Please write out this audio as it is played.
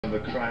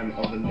of a crime,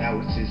 although now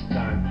it's his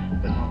time.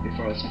 But not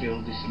before I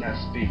spill this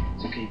last beat,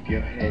 so keep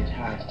your head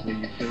high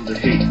when you feel the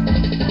heat.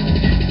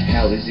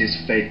 Hell is his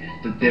fate,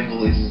 the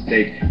devil is his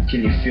date.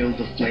 Can you feel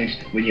the flames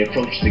when you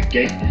approach the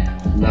gate?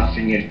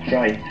 Laughing and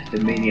crying, the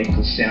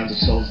maniacal sounds of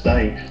souls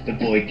dying. The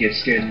boy gets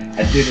scared,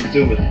 I didn't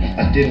do it,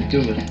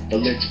 but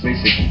let's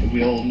face it,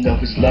 we all know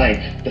he's lying.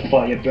 The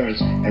fire burns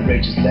and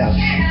rages loud,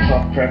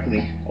 heart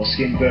crackling or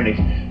skin burning.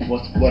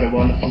 What a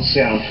wonderful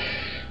sound.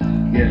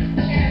 Yeah,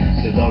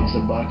 the dogs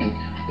are barking,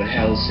 the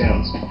howl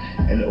sounds,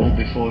 and all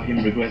before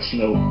him regrets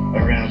no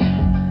around.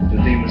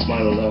 The demons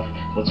smile and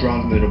laugh. What's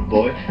wrong, little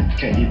boy?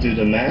 Can't you do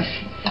the math?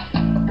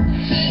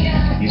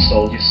 You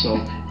sold your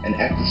soul and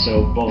acted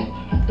so bold,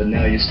 but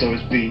now your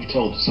story's being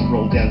told, so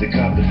roll down the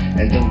carpet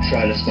and don't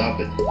try to stop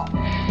it.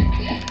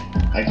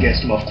 I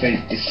guess my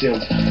fate is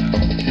sealed.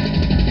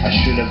 I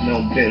should have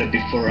known better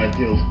before I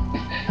dealt.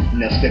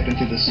 Now step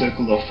into the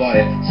circle of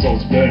fire.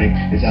 Souls burning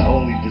is our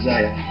only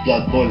desire.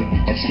 Blood boiling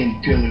and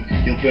skin peeling.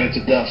 You'll burn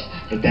to dust,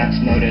 but that's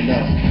not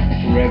enough.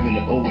 Forever and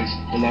always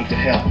belong to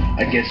hell.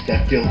 I guess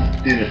that deal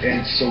didn't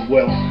end so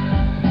well.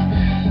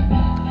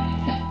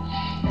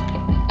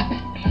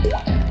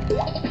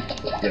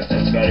 Yeah,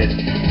 that's about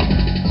it.